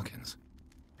Sarah Hawkins.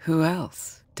 Who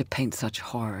else to paint such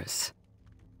horrors?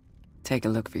 Take a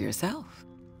look for yourself,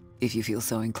 if you feel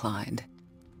so inclined.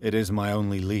 It is my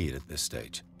only lead at this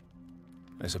stage.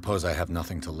 I suppose I have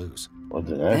nothing to lose. I don't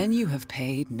know. Then you have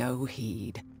paid no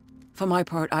heed. For my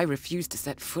part, I refuse to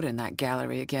set foot in that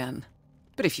gallery again.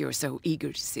 But if you're so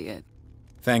eager to see it...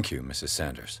 Thank you, Mrs.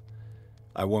 Sanders.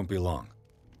 I won't be long.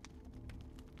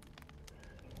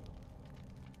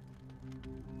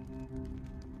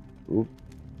 Ooh.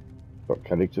 Got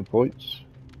character points.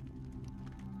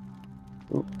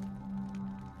 Ooh.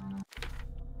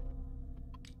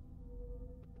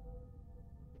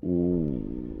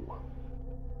 Ooh.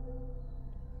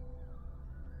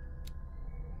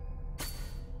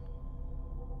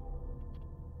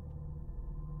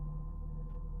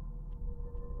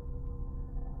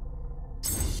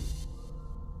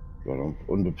 Got on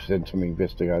 100% some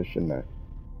investigation now.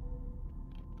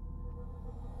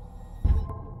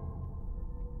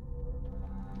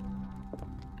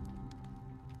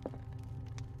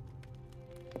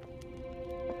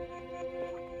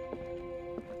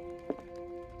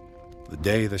 The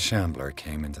day the Shambler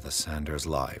came into the Sanders'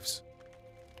 lives.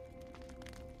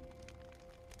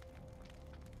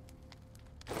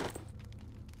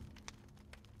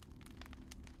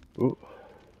 Ooh.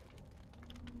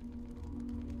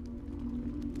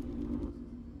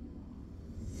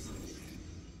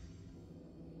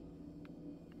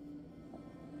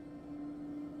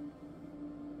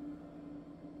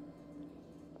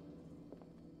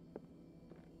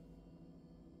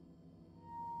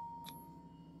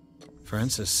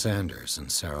 Frances Sanders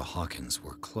and Sarah Hawkins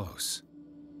were close.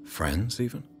 Friends,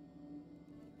 even?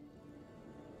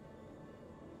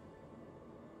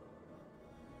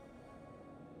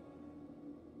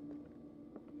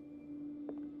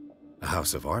 A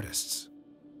house of artists.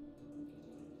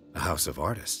 A house of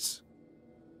artists.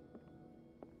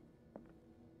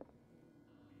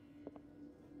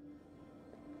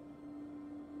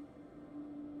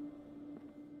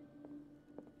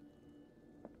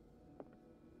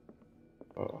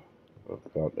 I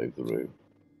can't leave the room.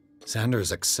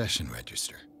 Xander's accession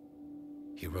register.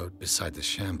 He wrote beside the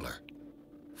Shambler.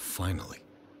 Finally.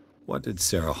 What did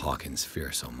Sarah Hawkins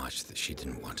fear so much that she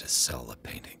didn't want to sell the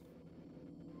painting?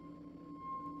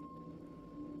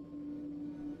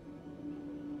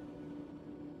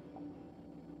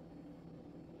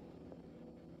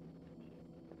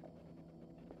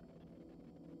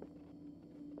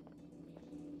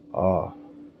 Ah.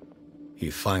 He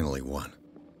finally won.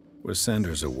 Was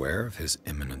Sanders aware of his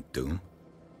imminent doom?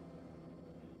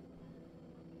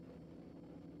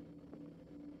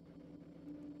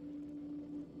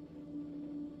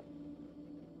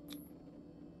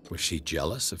 Was she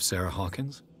jealous of Sarah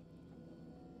Hawkins?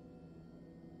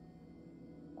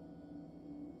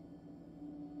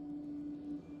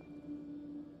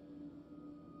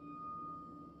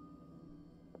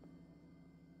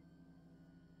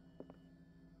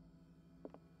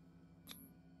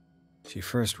 She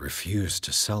first refused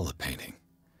to sell the painting.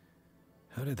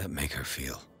 How did that make her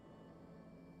feel?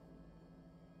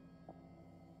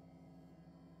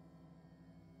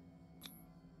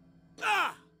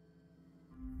 Ah!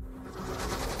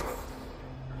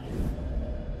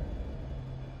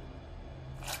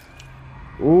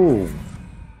 Ooh.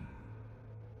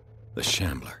 The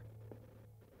Shambler.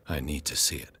 I need to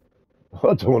see it.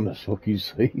 I don't want to suck his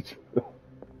seat.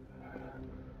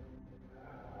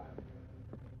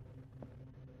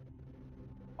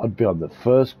 I'd be on the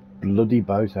first bloody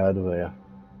boat out of here.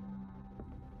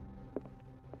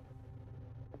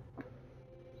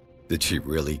 Did she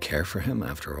really care for him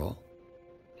after all?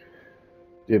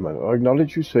 Dear man, I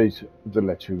acknowledge receipt of the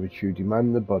letter in which you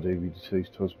demand the body of your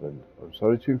deceased husband. I'm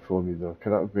sorry to inform you that I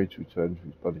cannot agree to return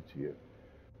his body to you.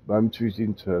 The moment of his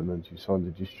interment, you signed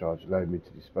the discharge, allowing me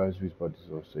to dispose of his body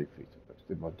as I see fit. I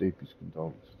extend my deepest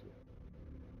condolences to you.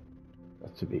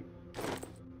 That's a bit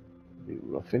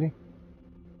rough, innit?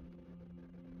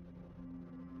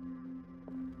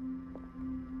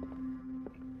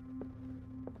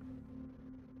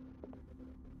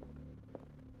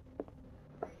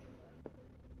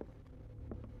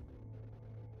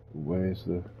 Where's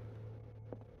the...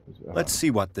 Let's see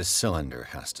what this cylinder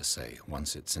has to say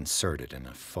once it's inserted in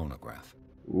a phonograph.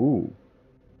 Ooh.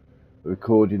 A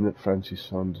recording that Francis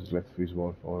Saunders left for his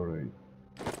wife Irene.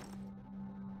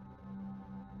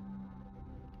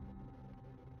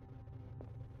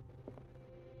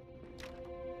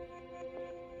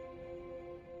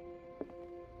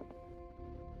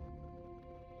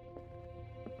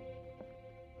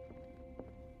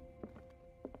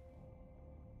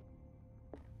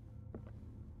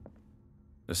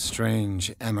 A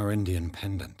strange Amerindian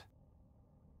pendant.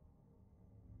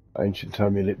 Ancient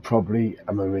amulet, probably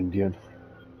Amerindian.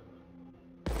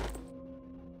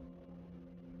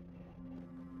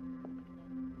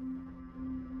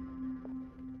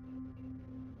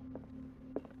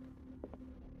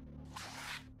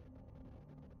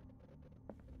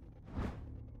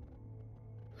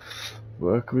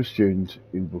 Work of a student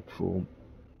in book form.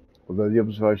 Although the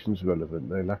observations are relevant,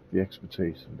 they lack the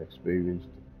expertise of an experienced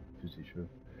physician.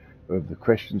 However, the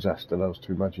questions asked allow us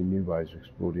to imagine new ways of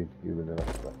exploring human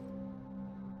anatomy.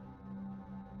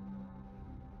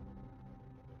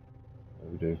 How are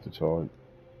we doing for time?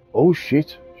 Oh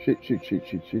shit! Shit.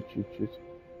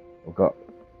 I've got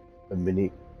a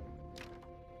minute.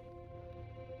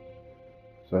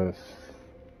 So, I'm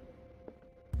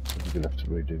going to have to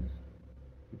redo this.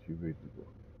 Could you read the book?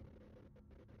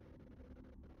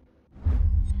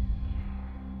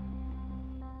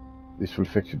 This will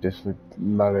affect your destiny.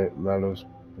 Malus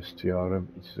Bestiarum.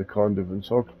 It is a kind of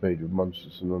encyclopedia of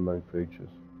monsters and unknown creatures.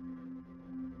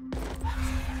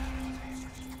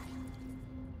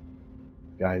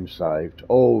 Game saved.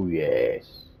 Oh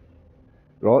yes.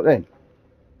 Right then.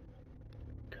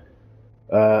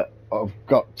 I've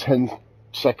got 10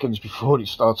 seconds before it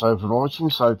starts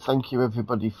overwriting, so thank you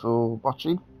everybody for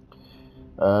watching.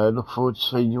 Look forward to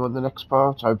seeing you on the next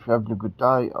part. Hope you're having a good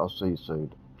day. I'll see you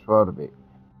soon. Try it a bit.